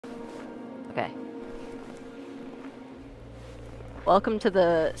Okay. Welcome to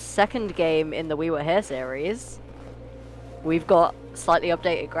the second game in the We Were Here series. We've got slightly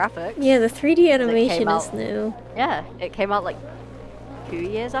updated graphics. Yeah, the 3D animation out, is new. Yeah, it came out like 2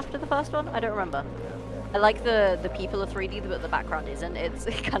 years after the first one? I don't remember. I like the people are 3D, but the background isn't. It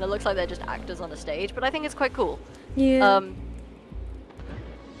kind of looks like they're just actors on a stage, but I think it's quite cool. Yeah.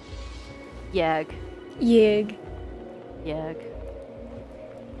 Yag. Yig. Yag.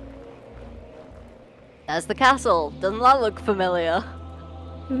 There's the castle. Doesn't that look familiar?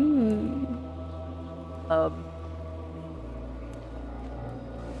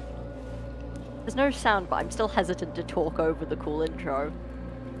 There's no sound, but I'm still hesitant to talk over the cool intro.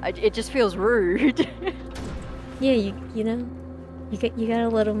 It just feels rude. Yeah, you know, you gotta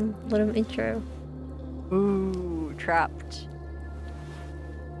let him intro. Ooh, trapped.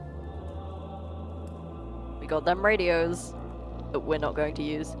 We got them radios that we're not going to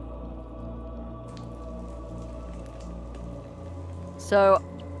use. So,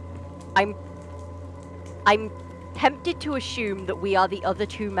 I'm tempted to assume that we are the other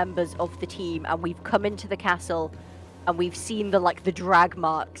two members of the team, and we've come into the castle, and we've seen the drag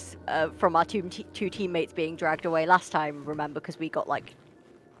marks from our two teammates being dragged away last time. Remember, because we got like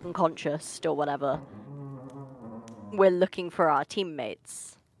unconscious or whatever. We're looking for our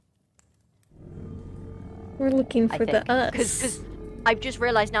teammates. We're looking for the us. Because I've just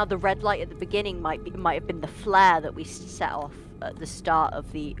realized now the red light at the beginning might have been the flare that we set off at the start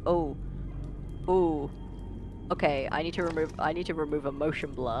of the ooh. Okay, I need to remove a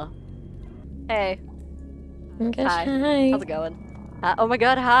motion blur. Hey. Oh my gosh, hi. How's it going? Oh my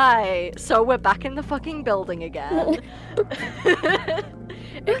god, hi! So we're back in the fucking building again.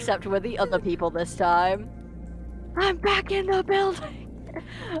 Except we're the other people this time. I'm back in the building!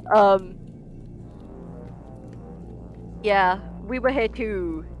 Yeah, We Were Here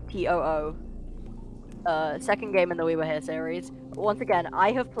too, TOO. Second game in the We Were Here series. Once again,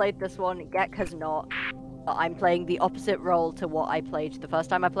 I have played this one, Get has not. I'm playing the opposite role to what I played the first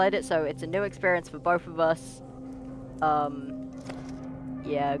time I played it, so it's a new experience for both of us. Yag.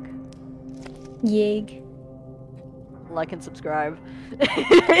 Yig. Like and subscribe.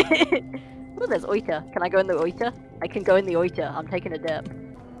 Oh, there's Oita. Can I go in the Oita? I can go in the Oita. I'm taking a dip.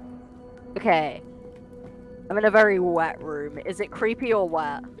 Okay. I'm in a very wet room. Is it creepy or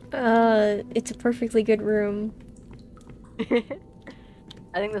wet? It's a perfectly good room.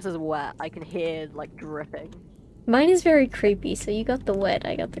 I think this is wet. I can hear, like, dripping. Mine is very creepy, so you got the wet,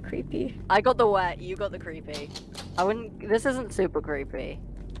 I got the creepy. I got the wet, you got the creepy. This isn't super creepy.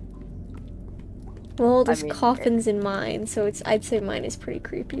 Well, there's coffins in mine, so I'd say mine is pretty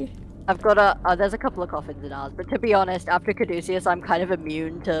creepy. I've got there's a couple of coffins in ours, but to be honest, after Caduceus, I'm kind of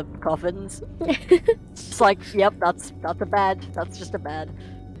immune to coffins. It's like, yep, that's a bed. That's just a bed.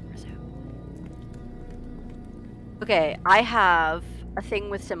 Okay, I have a thing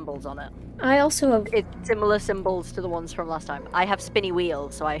with symbols on it. I also have... It's similar symbols to the ones from last time. I have spinny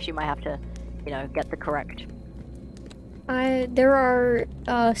wheels, so I assume I have to, you know, get the correct... There are,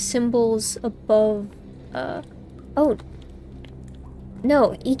 symbols above, oh.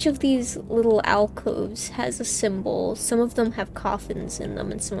 No, each of these little alcoves has a symbol. Some of them have coffins in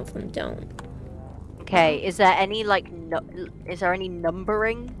them, and some of them don't. Okay, is there any, like, is there any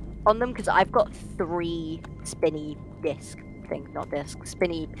numbering on them? Because I've got 3 spinny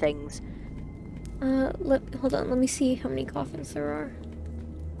spinny things. Hold on, let me see how many coffins there are.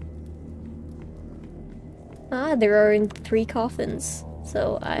 Ah, there are 3 coffins,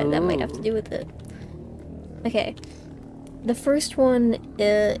 so that might have to do with it. Okay. The first one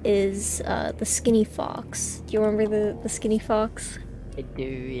is the skinny fox. Do you remember the skinny fox? I do,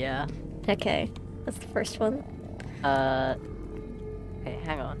 yeah. Okay, that's the first one. Okay,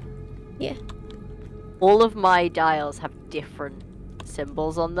 hang on. Yeah. All of my dials have different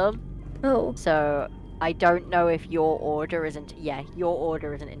symbols on them. Oh. So I don't know if your order isn't... Yeah, your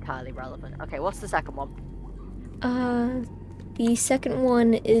order isn't entirely relevant. Okay, what's the second one? The second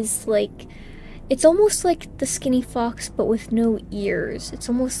one is like... It's almost like the skinny fox, but with no ears. It's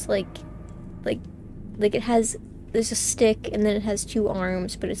almost like it has... There's a stick, and then it has 2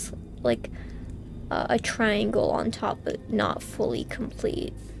 arms, but it's like a triangle on top, but not fully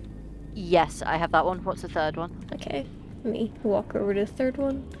complete. Yes, I have that one. What's the third one? Okay, let me walk over to the third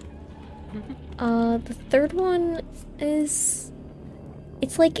one. The third one is...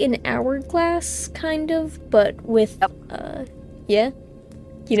 It's like an hourglass, kind of, but with, yep. Yeah?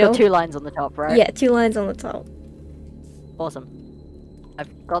 You It's know? got 2 lines on the top, right? Yeah, 2 lines on the top. Awesome. I've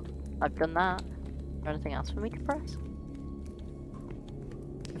done that. Is there anything else for me to press?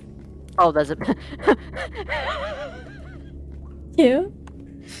 Oh, there's a... Yeah?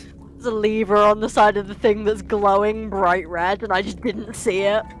 There's a lever on the side of the thing that's glowing bright red, and I just didn't see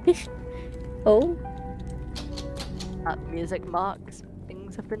it. Oh? That music marks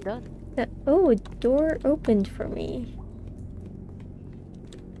things have been done. Oh, a door opened for me.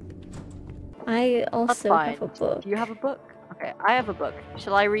 I also have a book. Do you have a book? Okay, I have a book.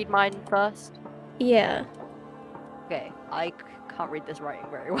 Shall I read mine first? Yeah. Okay, I can't read this writing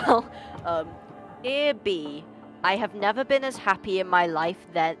very well. Dear B, I have never been as happy in my life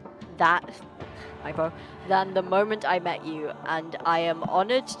than the moment I met you, and I am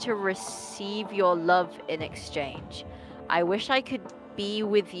honored to receive your love in exchange. I wish I could be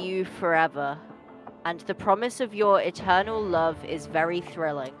with you forever, and the promise of your eternal love is very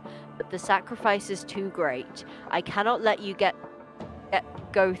thrilling, but the sacrifice is too great. I cannot let you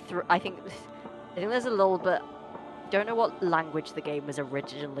go through. I think there's a little bit. Don't know what language the game was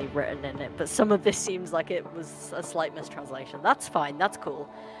originally written in it, but some of this seems like it was a slight mistranslation. That's fine, that's cool.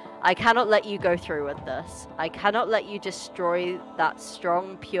 I cannot let you go through with this. I cannot let you destroy that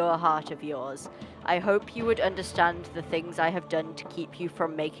strong, pure heart of yours. I hope you would understand the things I have done to keep you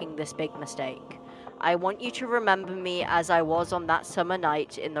from making this big mistake. I want you to remember me as I was on that summer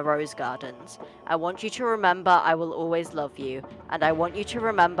night in the rose gardens. I want you to remember I will always love you, and I want you to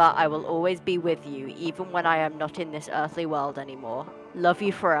remember I will always be with you, even when I am not in this earthly world anymore. Love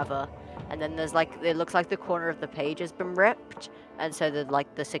you forever. And then there's like, it looks like the corner of the page has been ripped, and so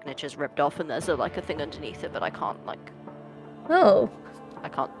the signature's ripped off, and there's a thing underneath it, but I can't Oh. I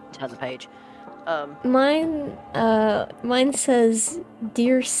can't turn the page. Mine says,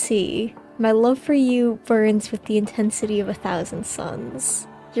 Dear C, my love for you burns with the intensity of 1,000 suns.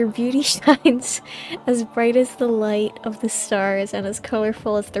 Your beauty shines as bright as the light of the stars and as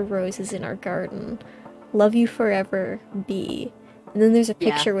colorful as the roses in our garden. Love you forever, B. And then there's a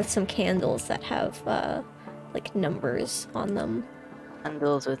picture with some candles that have, numbers on them.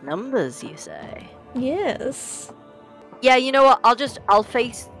 Candles with numbers, you say? Yes. Yeah, you know what? I'll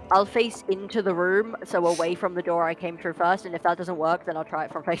face into the room, so away from the door I came through first, and if that doesn't work, then I'll try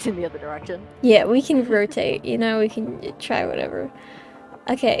it from facing the other direction. Yeah, we can rotate, we can try whatever.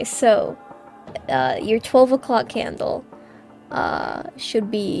 Okay, so, your 12 o'clock candle,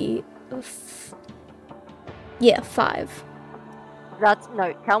 should be, 5.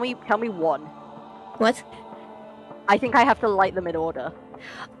 No, tell me 1. What? I think I have to light them in order.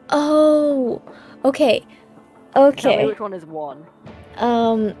 Oh, okay. Okay. Tell me which one is 1.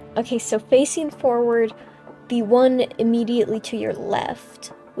 Okay, so facing forward, the one immediately to your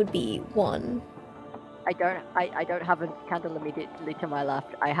left would be 1. I don't have a candle immediately to my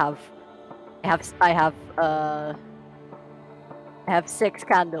left. I have 6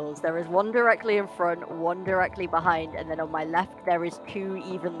 candles. There is 1 directly in front, 1 directly behind, and then on my left there is 2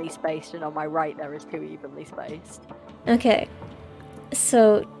 evenly spaced, and on my right there is 2 evenly spaced. Okay.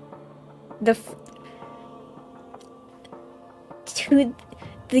 So the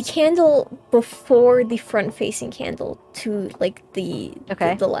candle before the front-facing candle to the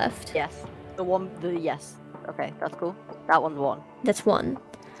left. Yes. Yes. Okay, that's cool. That one's 1. That's 1.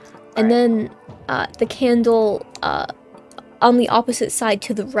 And then the candle on the opposite side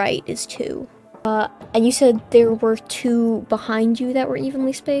to the right is 2. And you said there were 2 behind you that were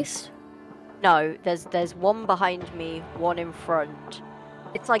evenly spaced? No, there's 1 behind me, 1 in front.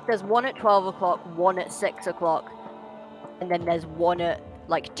 It's like there's 1 at 12 o'clock, 1 at 6 o'clock, and then there's 1 at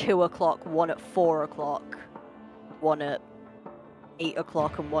 2 o'clock, 1 at 4 o'clock, 1 at 8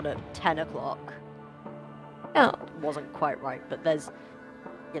 o'clock, and 1 at 10 o'clock. Oh. Wasn't quite right, but there's,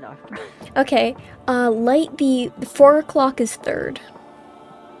 Okay, light the 4 o'clock is 3rd.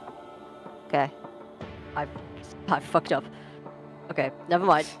 Okay. I fucked up. Okay, never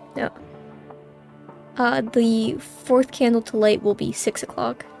mind. No. The 4th candle to light will be 6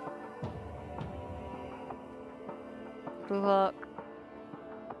 o'clock. And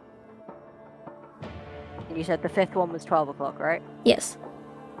you said the 5th one was 12 o'clock, right? Yes.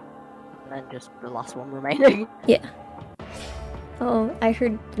 And then just the last one remaining. Yeah. Oh, I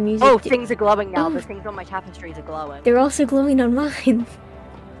heard the music. Oh, things are glowing now. The things on my tapestries are glowing. They're also glowing on mine.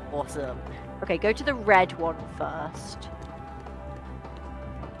 Awesome. Okay, go to the red one first.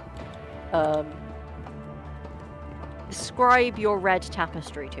 Describe your red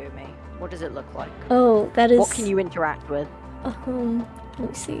tapestry to me. What does it look like? Oh, that is... What can you interact with? Let me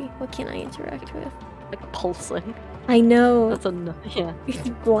see. What can I interact with? Like pulsing. I know. That's yeah. It's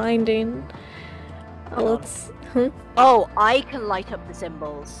blinding. Let's... Huh? Oh, I can light up the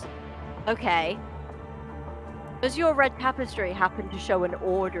symbols. Okay. Does your red tapestry happen to show an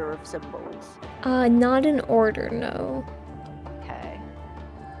order of symbols? Not in order, no. Okay.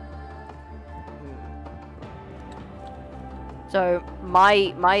 So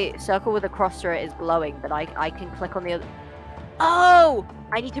my circle with a cross through it is glowing, but I can click on the other. Oh!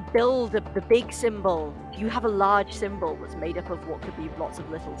 I need to build the big symbol. Do you have a large symbol that's made up of what could be lots of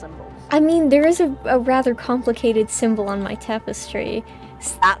little symbols? I mean, there is a rather complicated symbol on my tapestry.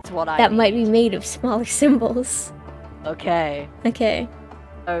 That's what I That need. might be made of smaller symbols. Okay. Okay.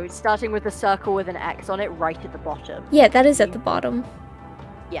 So starting with the circle with an X on it right at the bottom. Yeah, that is at the bottom.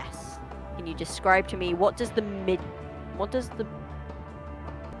 Yes. Can you describe to me what does the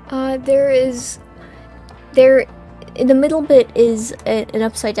There in the middle bit is an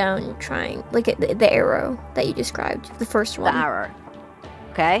upside down triangle, like the arrow that you described, the first one. The arrow.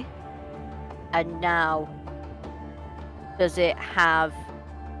 Okay. And now, does it have,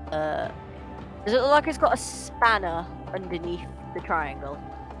 does it look like it's got a spanner underneath the triangle?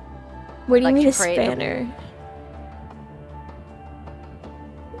 What do you Like mean to a create the- spanner?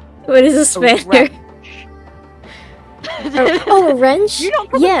 What is a spanner? wrench. Oh, a wrench? You don't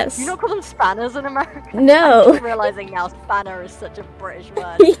call Yes. Them, you don't call them spanners in America? No. I'm just realizing now spanner is such a British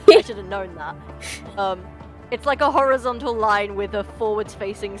word. I should have known that. It's like a horizontal line with a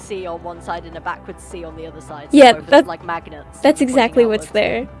forwards-facing C on one side and a backwards C on the other side. So Yeah, both are that's like magnets. That's pointing exactly what's outwards.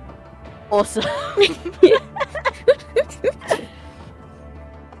 there. Awesome.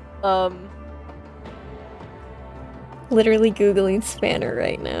 Literally googling spanner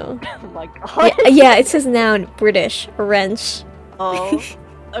right now. Oh my god. Yeah, it says noun British, a wrench. Oh.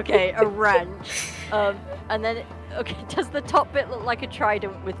 Okay, a wrench. And then okay, does the top bit look like a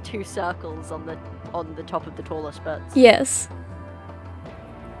trident with two circles on the top of the tallest bits? Yes.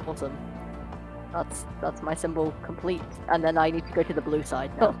 Awesome. That's my symbol complete. And then I need to go to the blue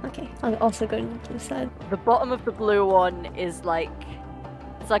side now. Oh, okay. I'll also go to the blue side. The bottom of the blue one is like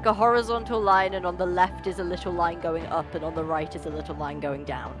it's like a horizontal line, and on the left is a little line going up, and on the right is a little line going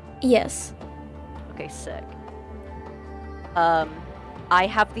down. Yes. Okay, sick. I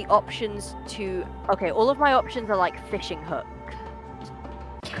have the options to. Okay, all of my options are like fishing hook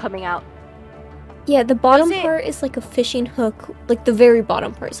coming out. Yeah, the bottom Does it- part is like a fishing hook, like the very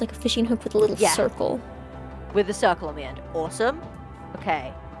bottom part is like a fishing hook with a little Yeah. circle. With a circle on the end. Awesome.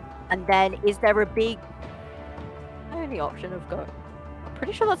 Okay. And then is there a big only option of go?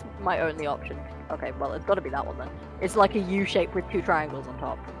 Pretty sure that's my only option. Okay, well it's gotta be that one then. It's like a U shape with two triangles on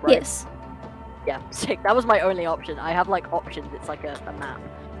top, right? Yes. Yeah, sick. That was my only option. I have like options, it's like a map.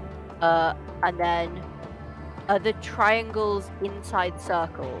 And then are the triangles inside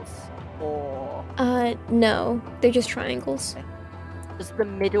circles? Or No. They're just triangles. does the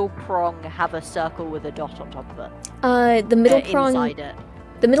middle prong have a circle with a dot on top of it? The middle prong Inside it.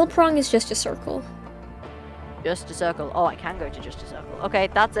 The middle prong is just a circle. Just a circle. Oh, I can go to just a circle. Okay,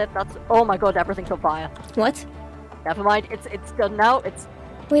 that's it. Oh my god, everything's on fire. What? Never mind. It's done now. It's.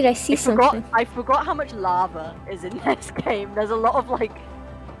 Wait, I see something. I forgot how much lava is in this game. There's a lot of like.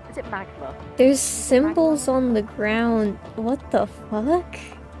 Is it magma? There's symbols on the ground. What the fuck?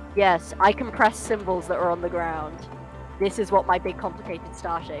 Yes, I can press symbols that are on the ground. This is what my big complicated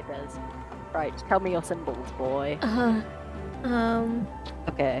star shape is. Right, tell me your symbols, boy.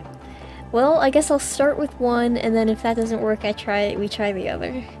 Okay. Well, I guess I'll start with one, and then if that doesn't work, we try the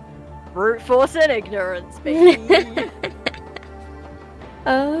other. Brute force and ignorance, baby.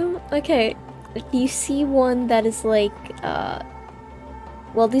 Okay. You see one that is like,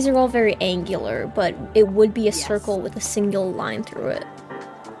 well, these are all very angular, but it would be a Yes. circle with a single line through it.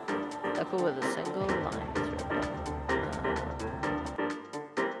 Circle with a single line through it.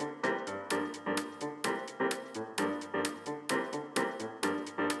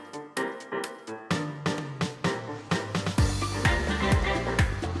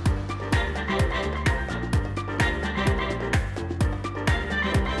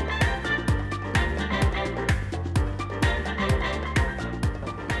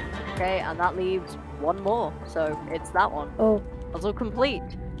 Okay, and that leaves one more, so it's that one. Oh, Puzzle complete.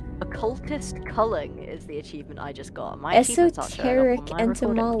 Occultist culling is the achievement I just got. My achievements aren't showing up esoteric on my recording, which is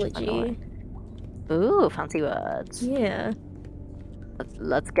entomology. annoying. Ooh, fancy words. Yeah.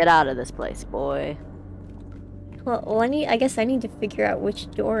 Let's get out of this place, boy. Well, I guess I need to figure out which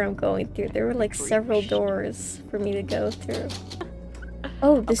door I'm going through. There were like several doors for me to go through.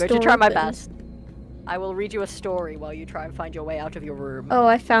 Oh, this I'm door going to try my opened. best. I will read you a story while you try and find your way out of your room. Oh,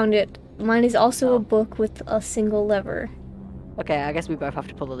 I found it. Mine is also Oh. a book with a single lever. Okay, I guess we both have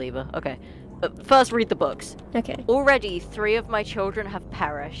to pull the lever. Okay. But first, read the books. Okay. Already, 3 of my children have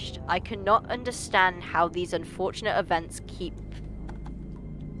perished. I cannot understand how these unfortunate events keep...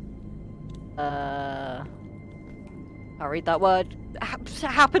 I'll read that word.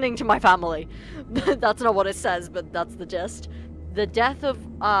 Happening to my family. That's not what it says, but that's the gist. The death of,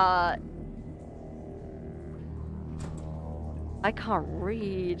 I can't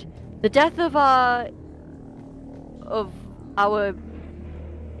read. The death of our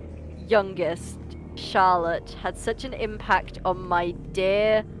youngest, Charlotte, had such an impact on my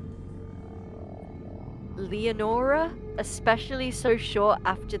dear Leonora, especially so short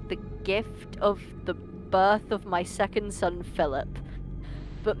after the gift of the birth of my second son, Philip.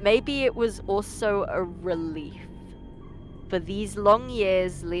 But maybe it was also a relief. For these long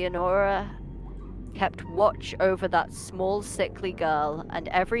years, Leonora kept watch over that small, sickly girl, and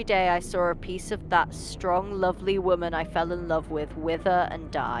every day I saw a piece of that strong, lovely woman I fell in love with wither and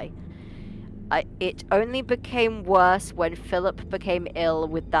die. It only became worse when Philip became ill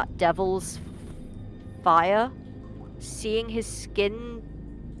with that devil's fire. Seeing his skin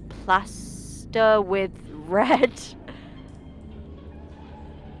plaster with red,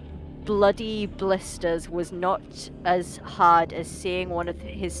 bloody blisters was not as hard as seeing one of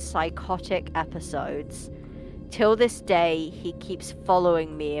his psychotic episodes. Till this day, he keeps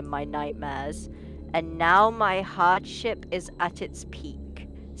following me in my nightmares, and now my hardship is at its peak.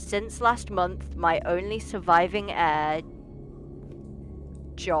 Since last month, my only surviving heir,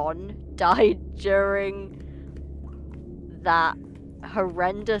 John, died during that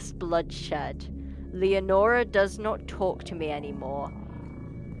horrendous bloodshed. Leonora does not talk to me anymore.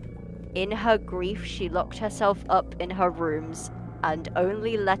 In her grief, she locked herself up in her rooms and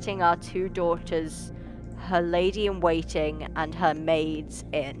only letting our two daughters, her lady-in-waiting, and her maids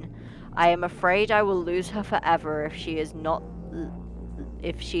in. I am afraid I will lose her forever if she is not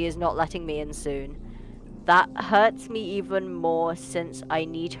letting me in soon. That hurts me even more since I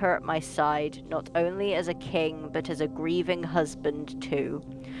need her at my side, not only as a king, but as a grieving husband too.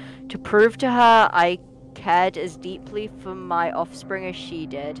 To prove to her I cared as deeply for my offspring as she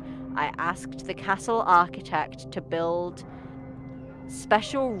did, I asked the castle architect to build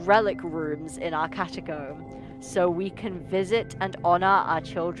special relic rooms in our catacomb, so we can visit and honor our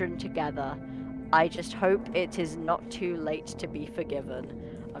children together. I just hope it is not too late to be forgiven.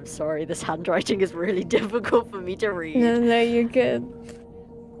 I'm sorry, this handwriting is really difficult for me to read. No, you're good.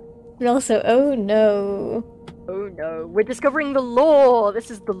 And also, oh no. Oh no, we're discovering the lore! This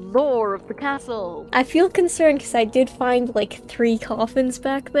is the lore of the castle! I feel concerned because I did find like 3 coffins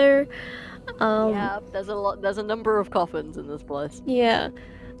back there. Yeah, there's a number of coffins in this place. Yeah.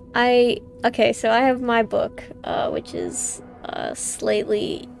 Okay, so I have my book, which is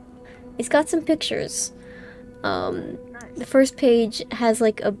slightly... It's got some pictures. Nice. The first page has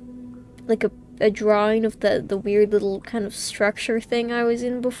like a drawing of the weird little kind of structure thing I was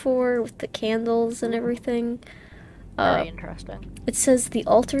in before with the candles and everything. Very interesting. It says the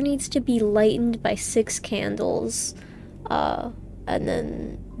altar needs to be lightened by 6 candles, and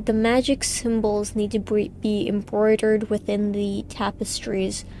then the magic symbols need to be embroidered within the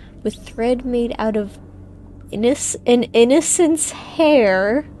tapestries with thread made out of an innocent's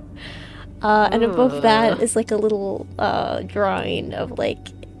hair. And above that is like a little drawing of like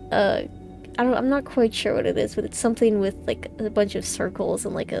I'm not quite sure what it is, but it's something with like a bunch of circles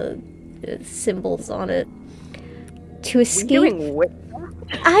and like symbols on it. To escape,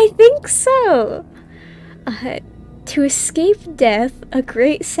 I think so. To escape death, a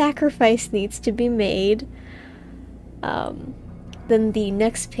great sacrifice needs to be made. Then the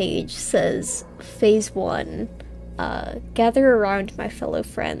next page says, Phase 1. Gather around, my fellow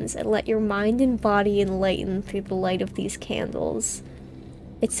friends, and let your mind and body enlighten through the light of these candles.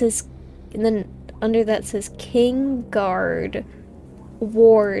 It says, and then under that says King, Guard,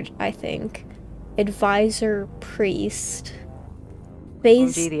 Ward, I think, Advisor, Priest.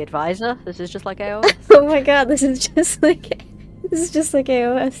 Phase... OMG, the advisor? This is just like AOS. Oh my god, this is just like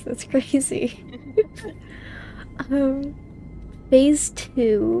AOS. That's crazy. Phase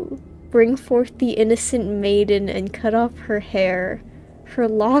 2. Bring forth the innocent maiden and cut off her hair. Her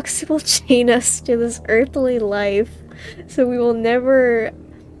locks will chain us to this earthly life, so we will never...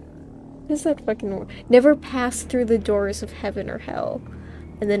 What's that fucking word? Never pass through the doors of heaven or hell.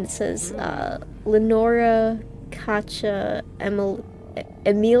 And then it says, Lenora, Katja,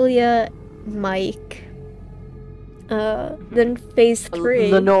 Emilia, Mike. Then Phase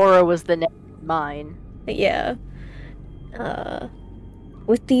 3... Lenora was the name of mine. Yeah.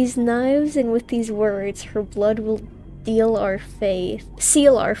 With these knives and with these words, her blood will seal our faith.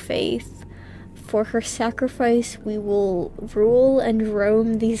 For her sacrifice, we will rule and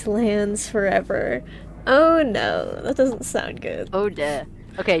roam these lands forever. Oh no, that doesn't sound good. Oh dear.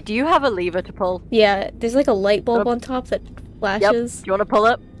 Okay, do you have a lever to pull? Yeah, there's like a light bulb on top that flashes. Yep. Do you want to pull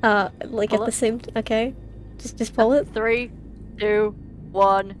it? Like pull at the same... Okay. Just pull it. 3, 2,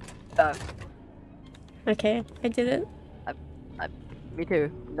 1, go. Okay, I did it. Me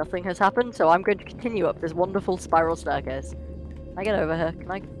too. Nothing has happened, so I'm going to continue up this wonderful spiral staircase. I get over here?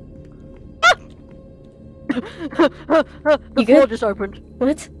 Can I? The You floor good? just opened.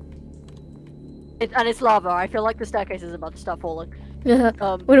 What? And it's lava. I feel like the staircase is about to start falling.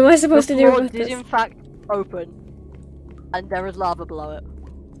 What am I supposed to do The floor about did this? in fact open, and there is lava below it.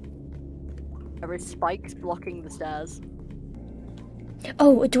 There is spikes blocking the stairs.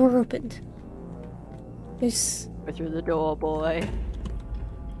 Oh, a door opened. There's... Go through the door, boy.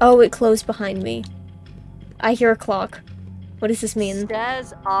 Oh, it closed behind me. I hear a clock. What does this mean?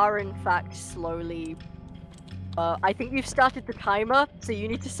 Stairs are in fact slowly... I think you've started the timer, so you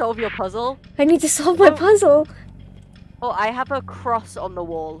need to solve your puzzle. I need to solve my puzzle! Oh, I have a cross on the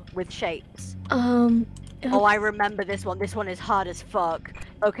wall with shapes. Oh, I remember this one. This one is hard as fuck.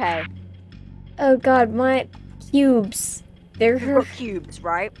 Okay. oh god, my cubes. You've They're... got cubes,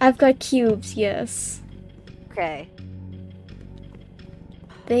 right? I've got cubes, yes. Okay.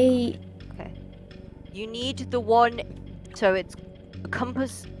 They... Okay. You need the one... So it's a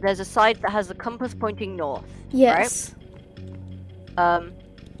compass... There's a side that has a compass pointing north. Yes. Right?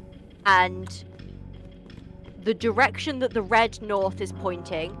 And... the direction that the red north is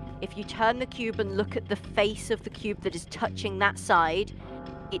pointing, if you turn the cube and look at the face of the cube that is touching that side,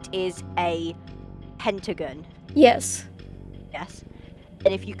 it is a pentagon. Yes. Yes.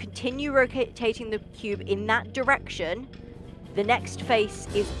 And if you continue rotating the cube in that direction, the next face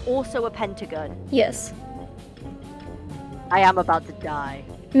is also a pentagon. Yes. I am about to die.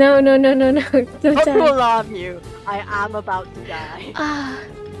 No, no, no, no, no. Don't Not to die. alarm you, I am about to die. Ah.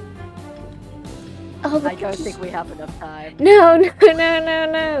 Oh, the I don't think we have enough time. No, no, no, no,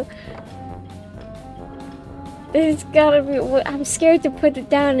 no. There's gotta be... I'm scared to put it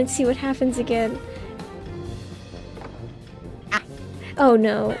down and see what happens again. Ah. Oh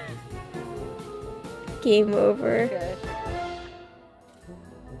no. Game over. Okay.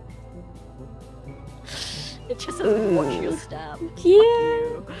 It just says, watch your step.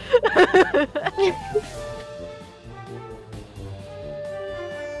 Yeah.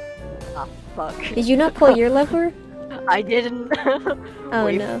 Ah, fuck. Did you not pull your lever? I didn't. Oh,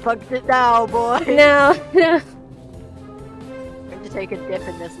 we no. fucked it now, boy. No, no. I'm going to take a dip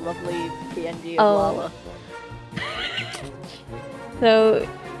in this lovely PNG of Oh. lava. So,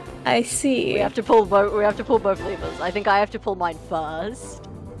 I see. We have to pull both. We have to pull both levers. I think I have to pull mine first.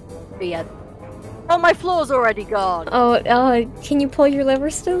 But yeah. Oh, my floor's already gone. Oh, can you pull your lever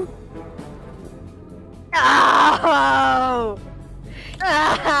still? Oh!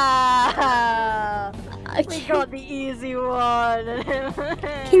 Ah! I We can't- got the easy one.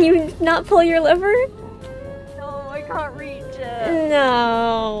 Can you not pull your lever? No, I can't reach it.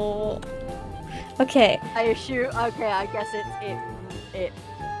 No. Okay, I assume. Okay, I guess it.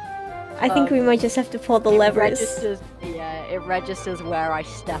 I think we might just have to pull the It levers. registers, yeah, it registers where I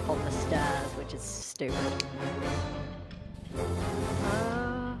step on the stairs, which is stupid.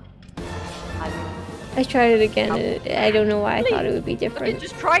 I tried it again, and I don't know why I thought it would be Okay, different.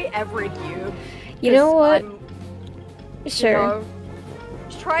 just try every cube. You know 'cause what? I'm- Sure. You know,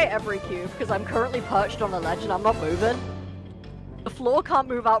 just try every cube, because I'm currently perched on a ledge and I'm not moving. The floor can't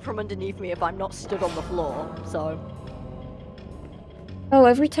move out from underneath me if I'm not stood on the floor, so... Oh,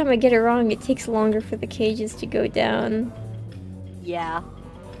 every time I get it wrong, it takes longer for the cages to go down. Yeah.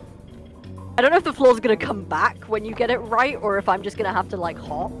 I don't know if the floor's gonna come back when you get it right, or if I'm just gonna have to, like,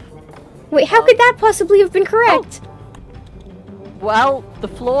 hop. Wait, how could that possibly have been correct? Well, the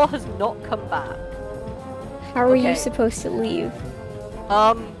floor has not come back. How are you Okay. supposed to leave?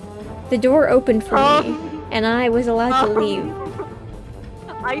 The door opened for me, and I was allowed to leave.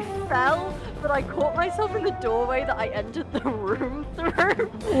 I fell, but I caught myself in the doorway that I entered the room through.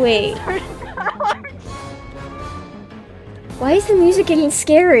 Wait. Why is the music getting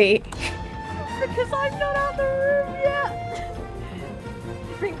scary? Because I'm not out the room yet.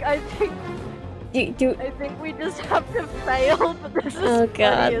 I think we just have to fail, but this is Oh, God.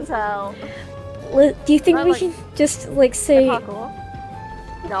 funny as hell. Do you think I we like- can just, like, say... Parkour?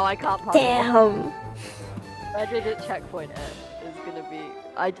 No, I can't parkour. Damn! I didn't checkpoint it. It's gonna be...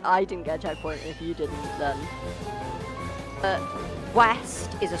 I didn't get a checkpoint. If you didn't, then... West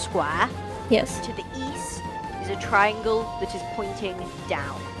is a square. Yes, To the east is a triangle that is pointing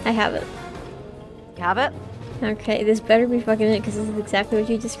down. I have it. You have it? Okay, this better be fucking it, because this is exactly what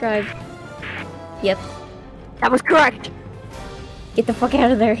you described. Yep. That was correct! Get the fuck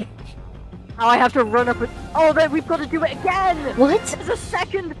out of there. Now I have to run up and... Oh, then we've got to do it again! What? There's a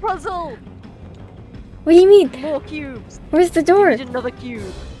second puzzle! What do you mean? More cubes! Where's the You door? need another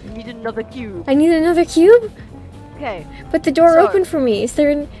cube. You need another cube. I need another cube? Okay, But the door So- opened for me. Is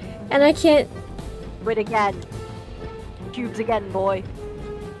there an... And I can't... do it again. Cubes again, boy.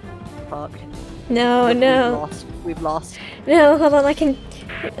 Fucked. No, no. We've lost. No, hold on, I can...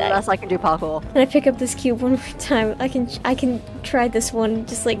 Unless I can do parkour. Can I pick up this cube one more time? I can try this one,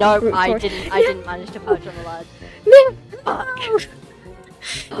 just like... No, brute I force. didn't manage to perch on the ledge. No!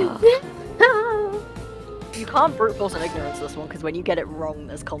 Fuck. No! You can't brute force and ignorance this one, because when you get it wrong,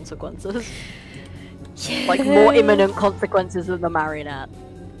 there's consequences. Yeah. Like, more imminent consequences than the marionette.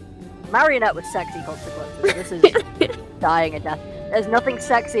 Marionette with sexy consequences. This is dying a death. There's nothing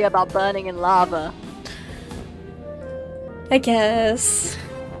sexy about burning in lava. I guess.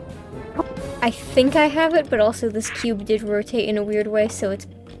 I think I have it, but also this cube did rotate in a weird way, so it's...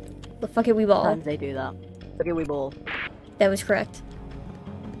 Well, fuck it, we ball. Sometimes they do that. Okay, we ball. That was correct.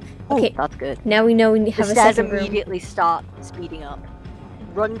 Ooh, Okay, that's good. now we know we have The a stairs second room. immediately start speeding up.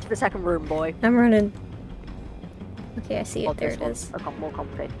 Run to the second room, boy. I'm running. Okay, I see Oh, it. There this it one's is. a more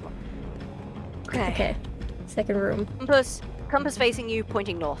complicated one. Okay. Second room. Compass facing you,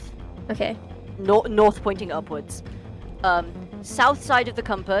 pointing north. Okay. North pointing upwards. South side of the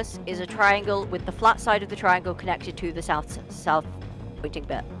compass is a triangle with the flat side of the triangle connected to the south pointing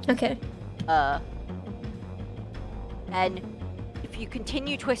bit. Okay. And if you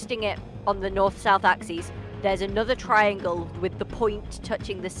continue twisting it on the north-south axes, there's another triangle with the point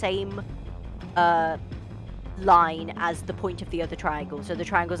touching the same line as the point of the other triangle. So the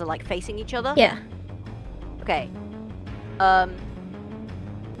triangles are like facing each other. Yeah. Okay.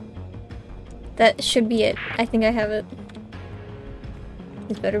 That should be it. I think I have it.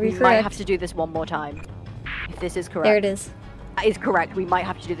 This better be We correct. might have to do this one more time. If this is correct. There it is. That is correct. We might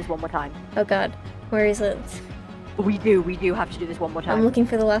have to do this one more time. Oh god. Where is it? We do have to do this one more time. I'm looking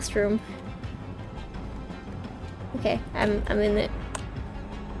for the last room. Okay, I'm in it.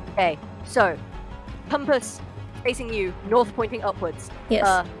 Okay, so compass facing you, north pointing upwards.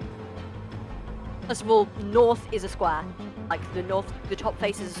 Yes. First of all, north is a square. Like the top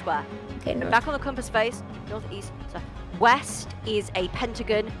face is a square. Okay, But no. back on the compass face, northeast. So west is a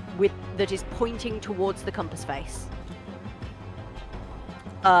pentagon that is pointing towards the compass face.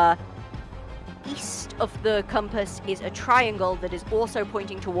 East of the compass is a triangle that is also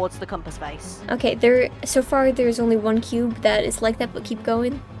pointing towards the compass face. Okay, so far there's only one cube that is like that, but keep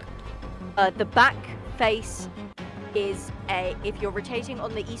going. The back face is if you're rotating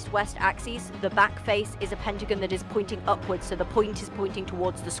on the east-west axes, the back face is a pentagon that is pointing upwards, so the point is pointing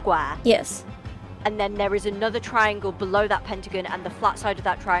towards the square. Yes. And then there is another triangle below that pentagon, and the flat side of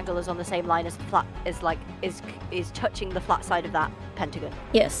that triangle is on the same line as the flat is touching the flat side of that pentagon.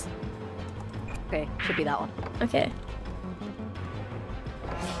 Yes. Okay, should be that one. Okay.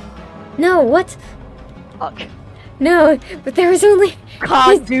 No, what? Fuck. No, but there was only...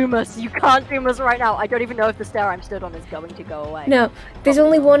 Can't doom us. You can't doom us right now. I don't even know if the stair I'm stood on is going to go away. No, there's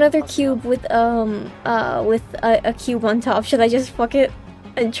only one other cube with a cube on top. Should I just fuck it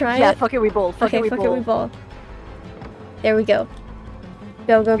and try Yeah, it? fuck it, we ball. Fuck Okay, it, we fuck ball. it, we ball. There we go.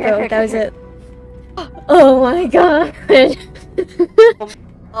 Go, go, go. That was it. Oh my god.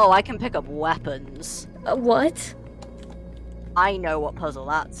 Oh, I can pick up weapons. What? I know what puzzle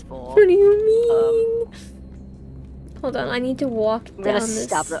that's for. What do you mean? Hold on, I need to walk I'm down gonna this.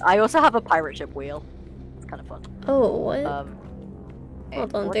 stab it. I also have a pirate ship wheel. It's kind of fun. Oh, what? Okay,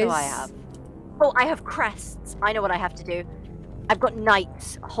 Hold on, what there's... do I have? Oh, I have crests. I know what I have to do. I've got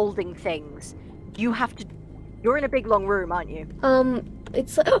knights holding things. You have to... You're in a big long room, aren't you?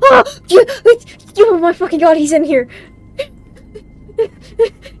 It's like... Oh my fucking god, he's in here!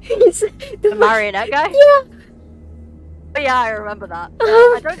 He's... The marionette guy? Yeah! Oh, yeah, I remember that.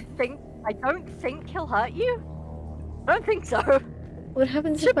 Uh-huh. I don't think he'll hurt you. I don't think so. What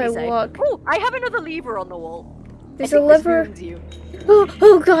happens Should if I be safe. walk? Oh, I have another lever on the wall. There's I a think this lever. ruins you.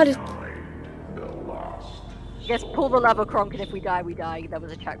 Oh god! Yes, pull the lever, Kronk, and if we die, we die. There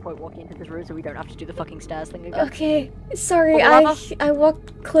was a checkpoint walking into this room, so we don't have to do the fucking stairs thing again. Okay, sorry, Pull the lever. I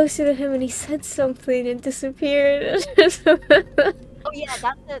walked closer to him and he said something and disappeared. Oh yeah,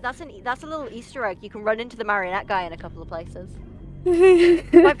 that's a little Easter egg. You can run into the marionette guy in a couple of places.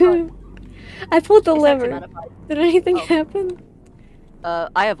 I pulled the It's lever. anti-magnified. Did anything Oh. happen?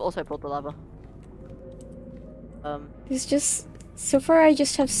 I have also pulled the lever. It's just... So far I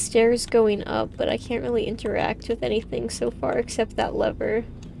just have stairs going up, but I can't really interact with anything so far except that lever.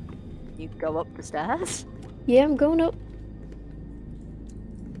 You go up the stairs? Yeah, I'm going up.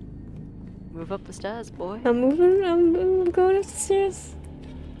 Move up the stairs, boy. I'm going up the stairs.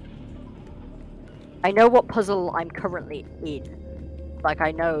 I know what puzzle I'm currently in. Like,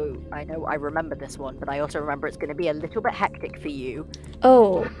 I remember this one, but I also remember it's going to be a little bit hectic for you.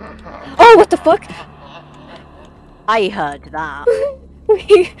 Oh. Oh, what the fuck? I heard that.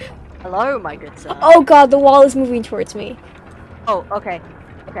 Wait. Hello, my good sir. Oh god, the wall is moving towards me. Oh, okay.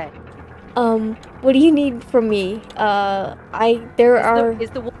 Okay. What do you need from me? There are... Is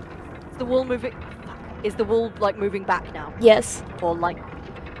the wall moving? Is the wall, like, moving back now? Yes. Or, like...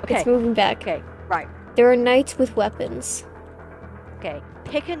 Okay. It's moving back. Okay, right. There are knights with weapons. Okay.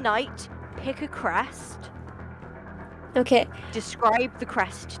 Pick a knight, pick a crest. Okay. Describe the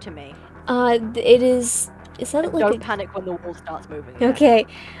crest to me. It is... Is that And like don't a... panic when the wall starts moving again. Okay.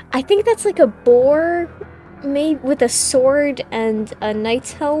 I think that's like a boar, maybe with a sword and a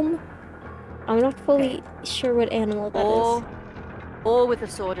knight's helm. I'm not fully sure what animal that is. Or with a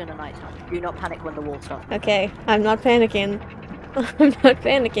sword and a knight's helm. Do not panic when the wall starts moving. Okay, I'm not panicking. I'm not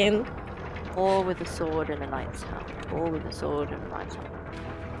panicking. Or with a sword and a knight's helm. Or with a sword and a knight's helm.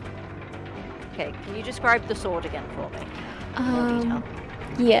 Okay, can you describe the sword again for me? More detail.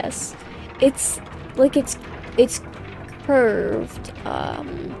 Yes. It's like it's curved,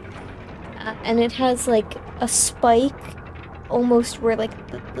 and it has like a spike almost where like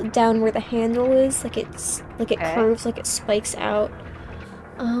down where the handle is, like it's like it curves, like it spikes out.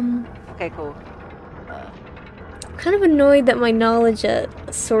 Okay, cool. I'm kind of annoyed that my knowledge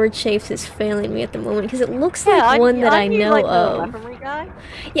at sword shapes is failing me at the moment because it looks like one that I know like, of. The weaponry guy?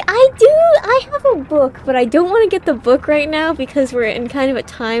 Yeah, I do. I have a book, but I don't want to get the book right now because we're in kind of a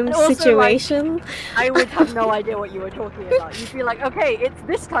time situation. Like, I would have no idea what you were talking about. You'd be like, okay, it's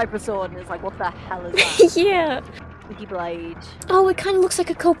this type of sword, and it's like, what the hell is that? Yeah. Pinky blade. Oh, it kind of looks like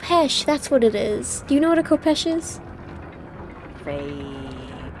a khopesh. That's what it is. Do you know what a khopesh is?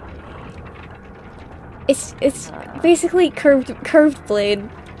 It's basically curved blade.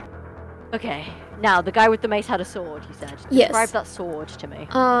 Okay. Now, the guy with the mace had a sword, you said. Yes. Describe that sword to me.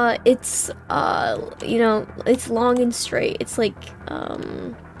 It's, you know, it's long and straight. It's like,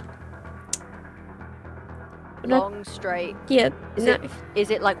 Long, straight. Yeah. Is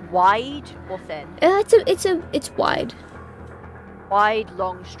it like wide or thin? It's wide. Wide,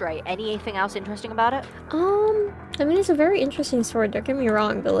 long, straight. Anything else interesting about it? I mean, it's a very interesting sword, don't get me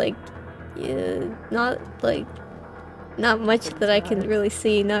wrong, but like, yeah, not much that I can really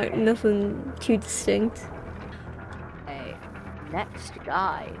see, nothing too distinct. Okay, next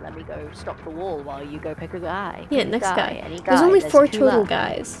guy. Let me go stop the wall while you go pick a guy. Yeah, next guy. Any guy. There's only There's 4 two total left.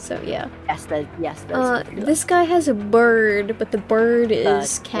 guys, so yeah. Yes, there's this guy has a bird, but the bird is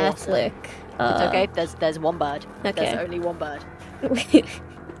Awesome. Catholic. It's okay, there's one bird. Okay. There's only one bird. I'm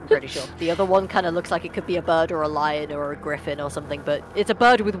pretty sure. The other one kind of looks like it could be a bird or a lion or a griffin or something, but it's a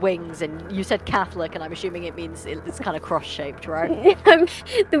bird with wings, and you said Catholic, and I'm assuming it means it's kind of cross-shaped, right? The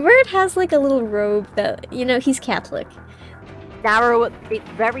bird has like a little robe that, you know, he's Catholic. It's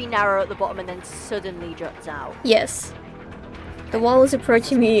very narrow at the bottom and then suddenly juts out. Yes. The wall is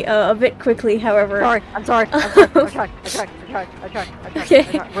approaching me a bit quickly, however. I'm sorry. I tried.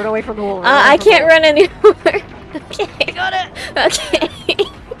 Okay. Run away from the wall. I can't run anymore. Okay. I got it! Okay.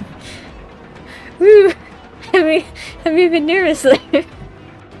 Woo. Have you been nervous there?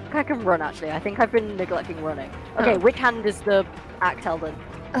 I can run, actually. I think I've been neglecting running. Okay, which hand is the axe held in?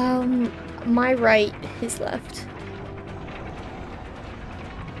 My right, his left.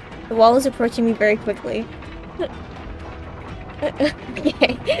 The wall is approaching me very quickly. Okay.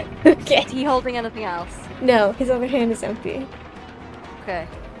 Okay. Is he holding anything else? No, his other hand is empty. Okay.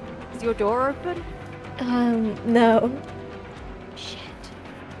 Is your door open? No. Shit.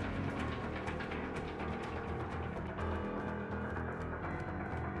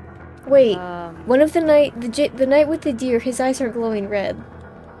 Wait, one of the knight with the deer, his eyes are glowing red.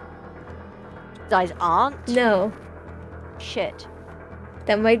 His eyes aren't? No. Shit.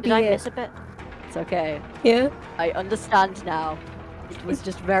 That might be Did I it. miss a bit? It's okay. Yeah? I understand now. It was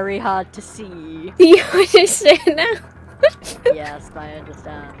just very hard to see. Do you understand now? Yes, I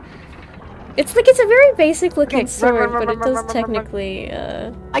understand. It's like, it's a very basic looking sword, run, but it run, does technically,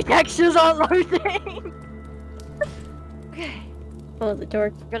 My textures aren't loading! Okay. Oh, the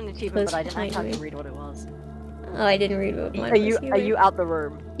door. I got an achievement, but I didn't have time to read what it was. Oh, I didn't read what mine was either. Are you out the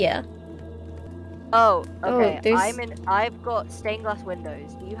room? Yeah. Oh, okay. there's... I've got stained glass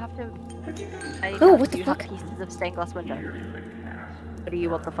windows. Do you have to... Oh, what the fuck? Do you have pieces of stained glass window? What are you,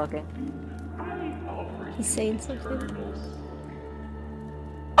 what the fucking? He's saying something.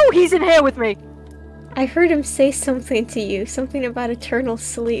 Oh, he's in here with me! I heard him say something to you. Something about eternal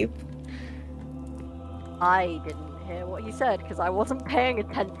sleep. I didn't hear what he said, because I wasn't paying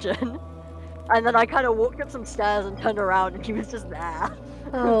attention. And then I kind of walked up some stairs and turned around, and he was just there.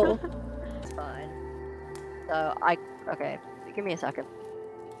 Oh. It's fine. So, okay, give me a second.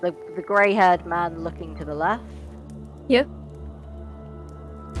 The grey-haired man looking to the left. Yep.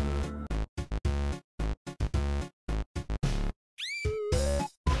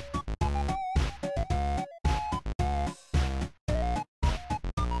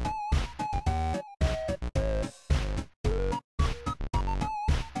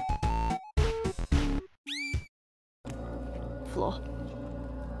 floor.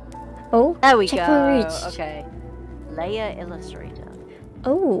 Oh, There we check go. where we reached. Okay. Layer illustrator.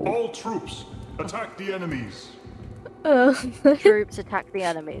 Oh. All troops, attack the enemies. Troops attack the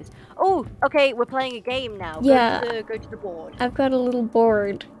enemies. Oh, okay, we're playing a game now. Yeah. Go to the board. I've got a little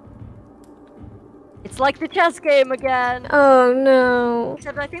board. It's like the chess game again. Oh no.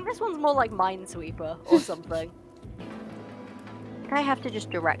 Except I think this one's more like Minesweeper or something. I think I have to just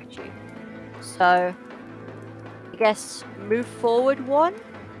direct you. So, I guess move forward one.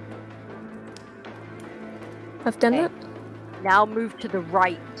 I've done Okay. it. Now move to the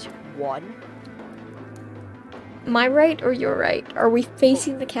right one. My right or your right? Are we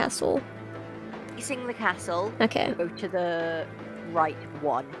facing the castle? Facing the castle. Okay. Go to the right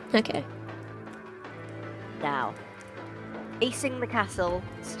one. Okay. Now, facing the castle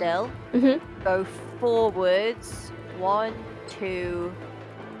still. Mhm. Go forwards. 1, 2.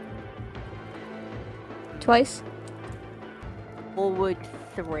 Twice. Forward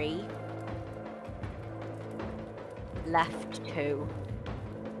 3. Left 2.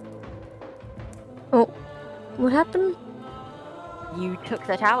 Oh. What happened? You took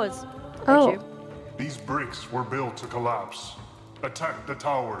the towers. Oh. You? These bricks were built to collapse. Attack the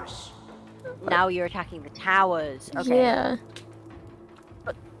towers. Now you're attacking the towers. Okay. Yeah.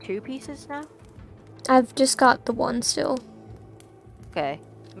 Got 2 pieces now? I've just got the one still. Okay.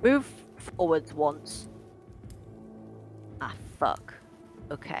 Move forwards once. Ah, fuck.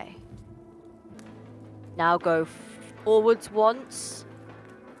 Okay. Now go forwards once.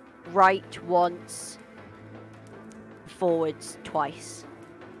 Right once. Forwards twice.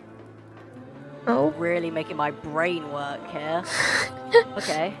 Oh. Really making my brain work here.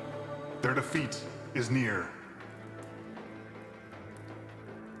 Okay. Their defeat is near.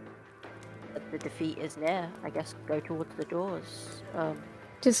 The defeat is near. I guess go towards the doors.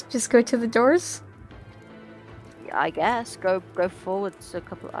 Just go to the doors? Yeah, I guess go forwards a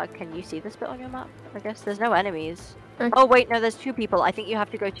couple. Can you see this bit on your map? I guess there's no enemies. Okay. Oh wait, no, there's 2 people. I think you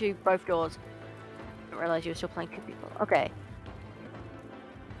have to go to both doors. I didn't realize you were still playing 2 people. Okay.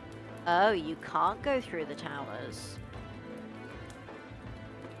 Oh, you can't go through the towers.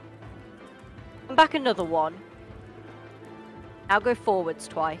 Come back another one. Now go forwards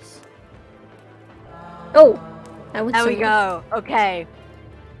twice. Oh. I would There we say- go. Okay.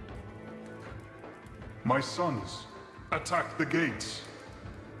 My sons, attack the gates.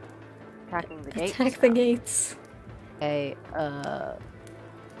 Attacking the gates. Attack the gates. Okay,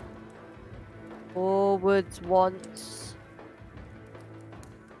 forwards once.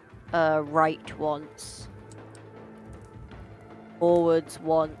 Right once. Forwards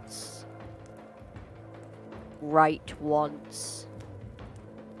once. Right once.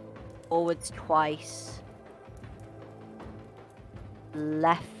 Forwards twice.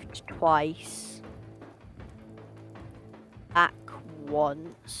 Left twice. Back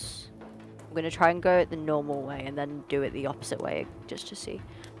once. I'm gonna try and go it the normal way and then do it the opposite way just to see.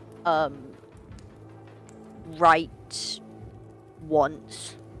 Right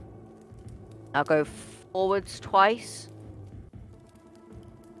once. Now go forwards twice.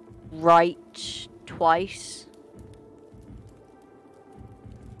 Right twice.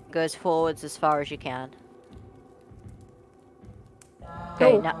 Goes forwards as far as you can.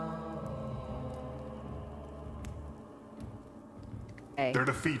 Okay, Oh. now. Okay. Their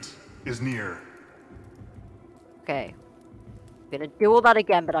defeat is near. Okay. I'm gonna do all that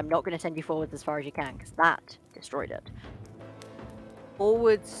again, but I'm not gonna send you forwards as far as you can, because that destroyed it.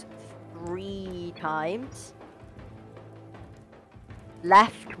 Forwards 3 times.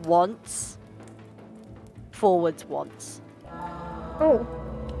 Left once. Forwards once. Oh.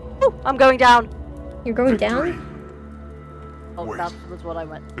 Ooh, I'm going down! You're going Victory. down? Oh, Wait. that was what I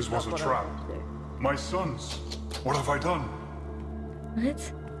went. This that's was a what I trap. wanted to do. My sons, what have I done?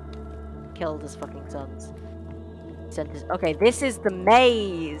 What? Killed his fucking sons. Sent his... Okay, this is the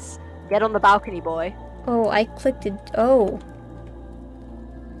maze! Get on the balcony, boy. Oh, I clicked it. Oh.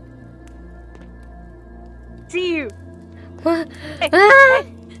 See you! What? Hey, Ah!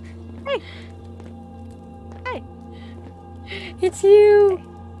 hey! Hey! It's you!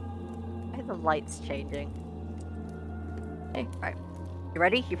 Why are the lights changing? Okay, right. You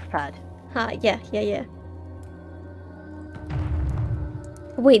ready? You prepared? Yeah.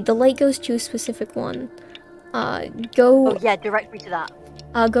 Wait, the light goes to a specific one. Go. Oh yeah, direct me to that.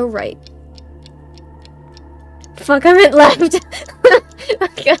 Go right. Fuck, I meant left.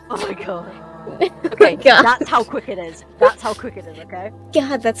 Okay. Oh my god. Okay, God. that's how quick it is. That's how quick it is, okay?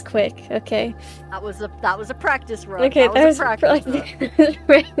 God, that's quick. Okay. That was a practice run. Okay, that was a practice run.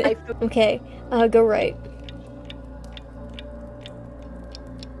 right. I Okay. Go right.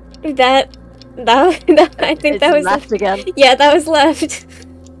 That. I think It's that was left again. Yeah, that was left.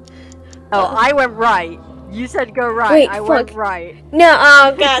 Oh, I went right. You said go right. Wait, I fuck. went right. No,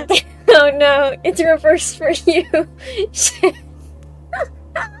 oh god. Oh no, it's reversed for you. Shit.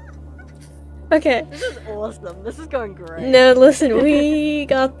 Okay. This is awesome. This is going great. No, listen, we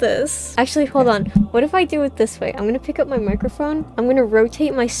got this. Actually, hold on. What if I do it this way? I'm gonna pick up my microphone. I'm gonna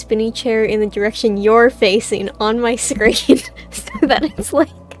rotate my spinny chair in the direction you're facing on my screen, so that it's like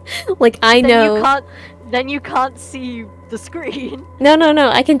I know. Then you can't see the screen. No,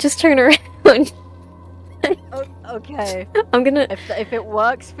 I can just turn around. Okay. I'm gonna. If it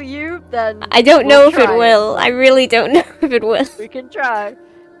works for you, then I don't know if it try will. I really don't know if it will. We can try.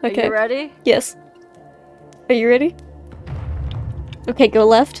 Okay. Are you ready? Yes. Are you ready? Okay, go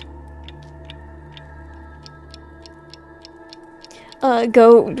left.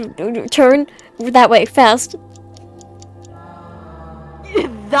 Go turn that way, fast.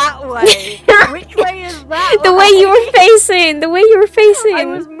 That way. Which way is that? The way you were facing. The way you were facing. I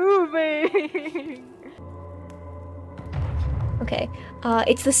was moving. Okay.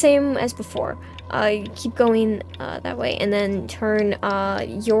 It's the same as before. Keep going that way, and then turn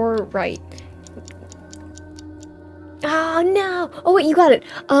your right. Oh no! Oh wait, you got it.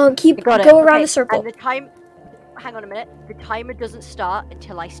 Go around the circle. And the time. Hang on a minute. The timer doesn't start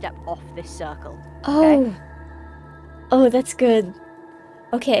until I step off this circle. Oh. Okay? Oh, that's good.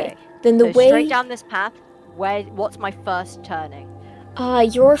 Okay. Then the way straight down this path. What's my first turning?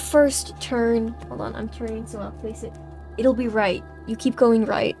 Your first turn. Hold on, I'm turning, so I'll place it. It'll be right. You keep going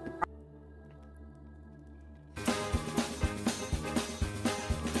right.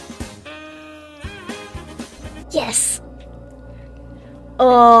 Yes!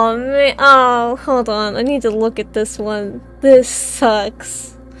 Oh, man. Oh, hold on. I need to look at this one. This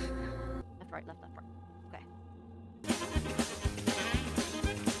sucks. Left, right. Okay.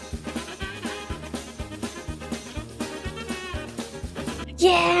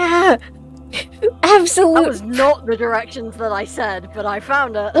 Yeah! Absolutely. That was not the directions that I said, but I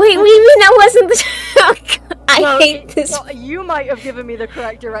found it. Wait, what do you mean that wasn't the... I hate this. No, you might have given me the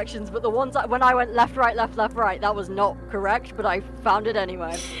correct directions, but the ones when I went left, right, that was not correct, but I found it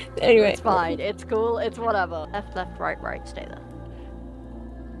anyway. Anyway. It's fine. It's cool. It's whatever. Left, right. Stay there.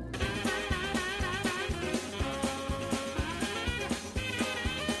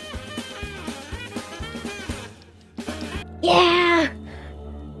 Yeah!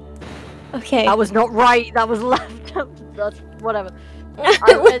 Okay. That was not right. That was left. That's whatever.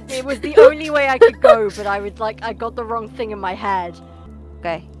 It was the only way I could go, but I got the wrong thing in my head.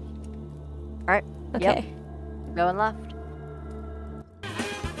 Okay. Alright. Okay. Yep. Going left.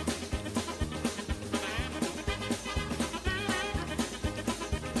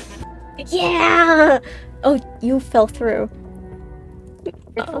 Yeah! Oh, you fell through. It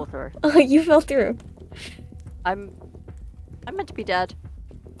fell through. Oh, you fell through. I'm meant to be dead.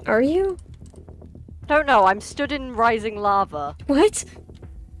 Are you? Don't know. I'm stood in rising lava. What?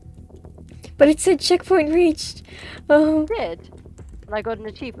 But it said checkpoint reached. Oh. It did. And I got an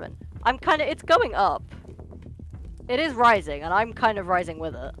achievement. It's going up. It is rising, and I'm kind of rising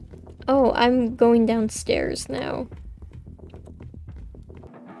with it. Oh, I'm going downstairs now.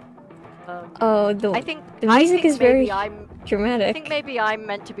 I think the music is very dramatic. I think maybe I'm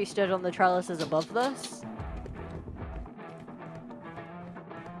meant to be stood on the trellises above this.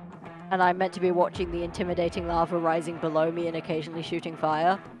 And I'm meant to be watching the intimidating lava rising below me and occasionally shooting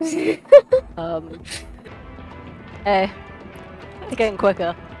fire. Hey. It's getting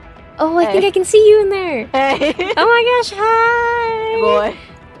quicker. Oh, I think I can see you in there! Hey! Oh my gosh, hi! Hey, boy.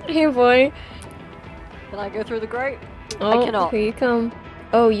 Hey, boy. Can I go through the grate? Oh, I cannot. Here you come.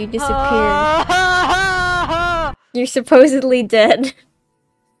 Oh, you disappeared. You're supposedly dead.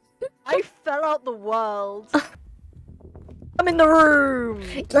 I fell out the world. I'm in the room!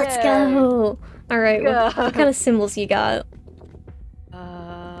 Let's go! Alright, what kind of symbols you got?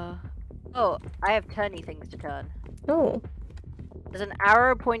 Oh, I have turny things to turn. Oh. There's an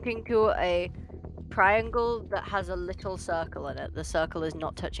arrow pointing to a triangle that has a little circle in it. The circle is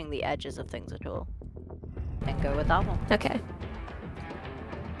not touching the edges of things at all. And go with that one. Okay.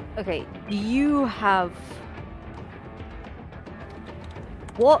 Okay, do you have...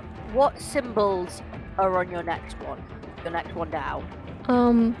 What symbols are on your next one? Your next one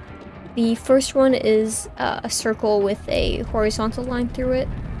down? The first one is a circle with a horizontal line through it.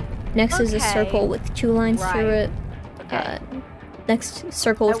 Next is a circle with 2 lines through it. Okay. Next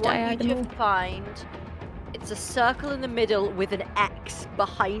circle with I diagonal. want you to find... It's a circle in the middle with an X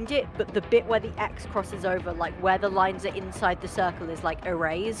behind it, but the bit where the X crosses over, like where the lines are inside the circle, is like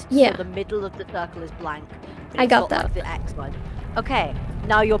erased. Yeah. So the middle of the circle is blank. I got that. Like the X line. Okay,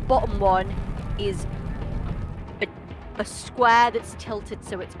 now your bottom one is a square that's tilted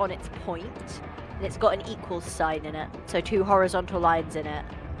so it's on its point, and it's got an equals sign in it. So 2 horizontal lines in it.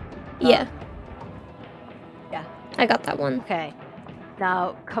 Yeah. Yeah. I got that one. Okay.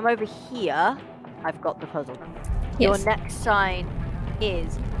 Now, come over here. I've got the puzzle. Yes. Your next sign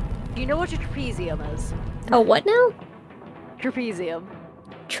is... Do you know what a trapezium is? Oh, what now? Trapezium.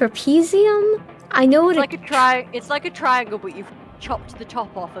 Trapezium? I know what It's like a triangle, but you've chopped the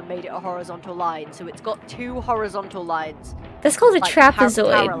top off and made it a horizontal line. So it's got 2 horizontal lines. That's called a like,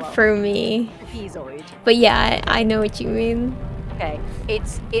 trapezoid parallel. for me. Trapezoid. But yeah, I know what you mean. Okay.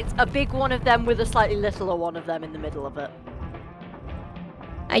 It's a big one of them with a slightly littler one of them in the middle of it.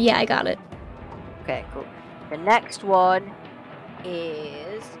 Yeah, I got it. Okay, cool. The next one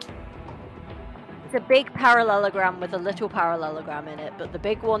is... It's a big parallelogram with a little parallelogram in it, but the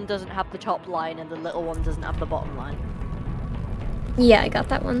big one doesn't have the top line and the little one doesn't have the bottom line. Yeah, I got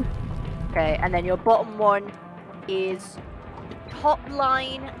that one. Okay, and then your bottom one is the top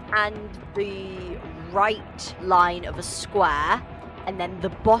line and the right line of a square, and then the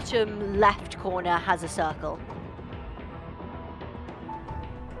bottom left corner has a circle.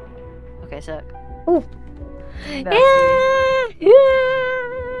 Okay, so... Ooh.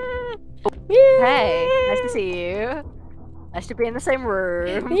 Hey, nice to see you. Nice to be in the same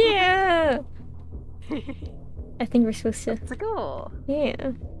room. Yeah. I think we're supposed to. Let's go.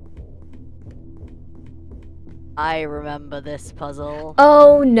 Yeah. I remember this puzzle.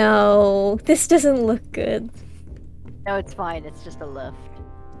 Oh no, this doesn't look good. No, it's fine. It's just a lift.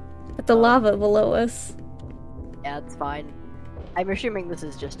 But the lava below us. Yeah, it's fine. I'm assuming this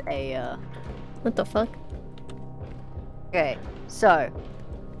is just a, What the fuck? Okay, so...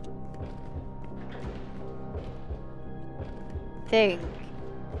 think...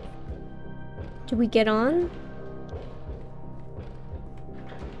 Do we get on?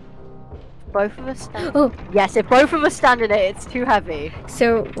 Both of us stand... Oh, Yes, if both of us stand in it, it's too heavy.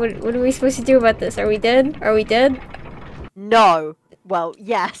 so what are we supposed to do about this? Are we dead? Are we dead? No. Well,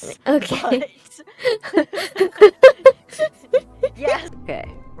 yes. Okay. But... Yes. Okay,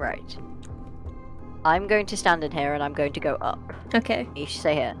 right. I'm going to stand in here and I'm going to go up. Okay. You should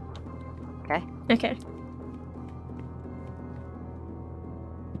stay here. Okay? Okay.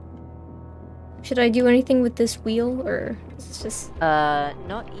 Should I do anything with this wheel, or is it just...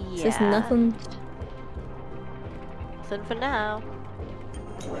 not yet. Is this nothing? Nothing for now.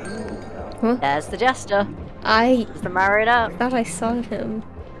 Huh? There's the jester. I There's the marionette. thought I saw him.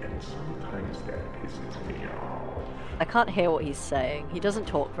 I can't hear what he's saying. He doesn't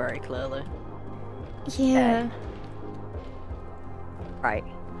talk very clearly. Yeah. Right.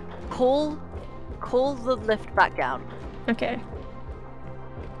 Call the lift back down. Okay.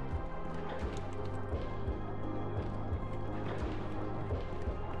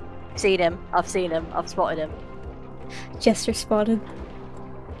 Seen him. I've seen him. I've spotted him. Jester spotted.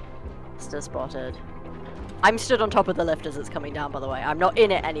 Still spotted. I'm stood on top of the lift as it's coming down, by the way. I'm not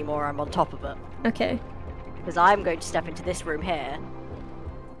in it anymore. I'm on top of it. Okay. Because I'm going to step into this room here.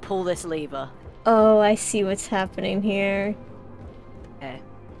 Pull this lever. Oh, I see what's happening here. Okay.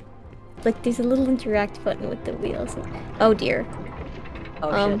 Like, there's a little interact button with the wheels. Oh dear.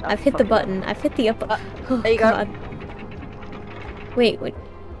 Oh shit. I've hit the button. I've hit the up. Oh, there you God. Wait.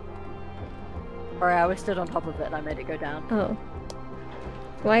 Sorry, I was stood on top of it and I made it go down. Oh.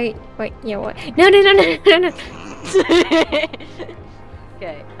 Why? Yeah, what? No.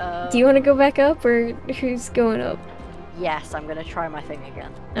 Okay, Do you want to go back up, or who's going up? Yes, I'm gonna try my thing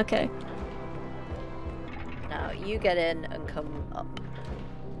again. Okay. Now, you get in and come up.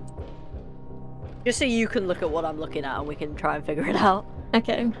 Just so you can look at what I'm looking at and we can try and figure it out.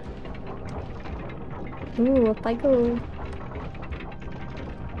 Okay. Ooh, up I go.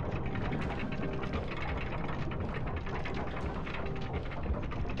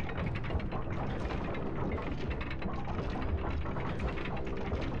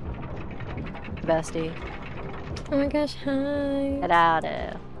 Bestie. Oh my gosh, hi. Get out of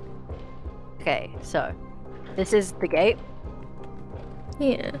here. Okay, so this is the gate.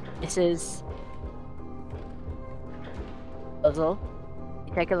 Yeah. This is puzzle.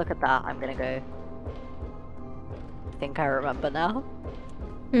 You take a look at that. I'm gonna go. I think I remember now.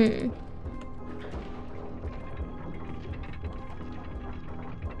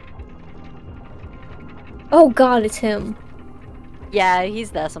 Oh God, it's him. Yeah,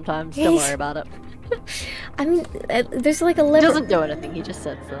 he's there sometimes. Don't worry about it. I mean, there's like a He lever. doesn't do anything. He just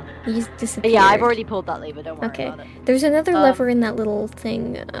sits there. He just But disappeared. yeah, I've already pulled that lever. Don't worry Okay. about it. There's another lever in that little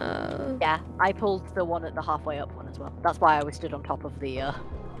thing. Yeah, I pulled the one at the halfway up one as well. That's why I was stood on top of the way up.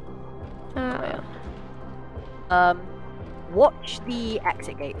 Watch the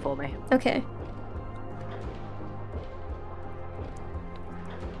exit gate for me. Okay.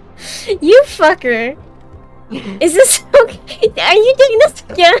 You fucker. Is this okay? Are you doing this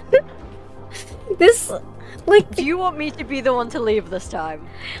again? This, like... Do you want me to be the one to leave this time?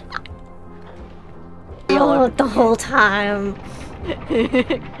 Oh, the whole time. Hey,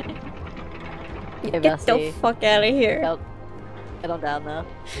 Get Bessie. the fuck out of here. Get on down there.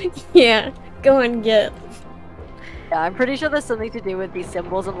 Yeah, go and get. Yeah, I'm pretty sure there's something to do with these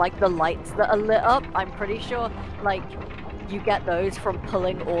symbols and like the lights that are lit up. I'm pretty sure like you get those from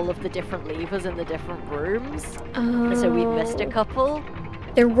pulling all of the different levers in the different rooms. And so we missed a couple.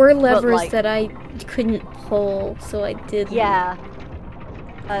 There were levers like, that I couldn't pull, so I didn't. Yeah.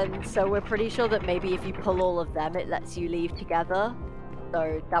 And so we're pretty sure that maybe if you pull all of them, it lets you leave together.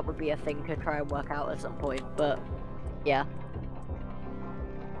 So that would be a thing to try and work out at some point, but yeah.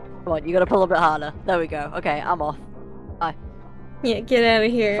 Come on, you gotta pull a bit harder. There we go. Okay, I'm off. Bye. Yeah, get out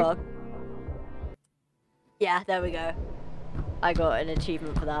of here. Fuck. Yeah, there we go. I got an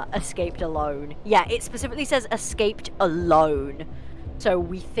achievement for that. Escaped alone. Yeah, it specifically says escaped alone. So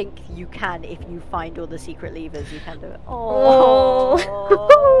we think you can, if you find all the secret levers, you can do it. Oh.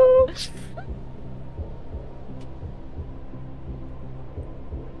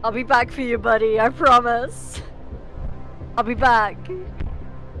 I'll be back for you, buddy. I promise. I'll be back.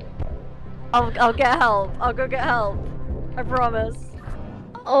 I'll get help. I'll go get help. I promise.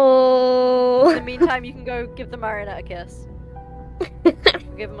 Oh. In the meantime, you can go give the marionette a kiss.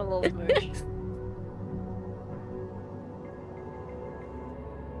 Give him a little smooch.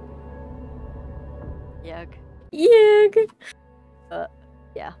 Yug. Yug. But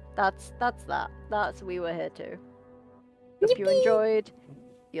yeah, that's that. That's We Were Here Too. Hope you enjoyed.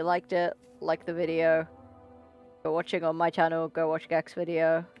 If you liked it, like the video. Go watching on my channel. Go watch Gek's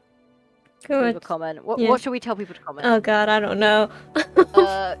video. Leave a comment. What should we tell people to comment? Oh god, I don't know.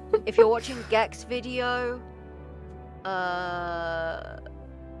 If you're watching Gek's video,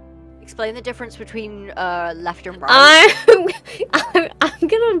 explain the difference between left and right. I'm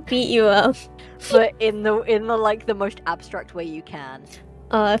gonna beat you up. But in the like the most abstract way you can.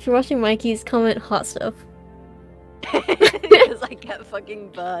 If you're watching Mikey's, comment hot stuff. Because I kept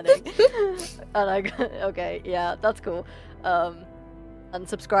fucking burning. And I got, okay, yeah, that's cool. And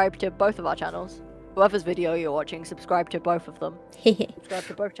subscribe to both of our channels. Whoever's video you're watching, subscribe to both of them. Subscribe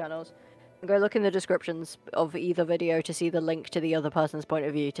to both channels. And go look in the descriptions of either video to see the link to the other person's point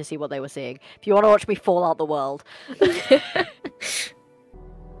of view to see what they were seeing. If you want to watch me fall out the world. I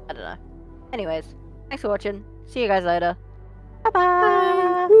don't know. Anyways, thanks for watching. See you guys later. Bye-bye!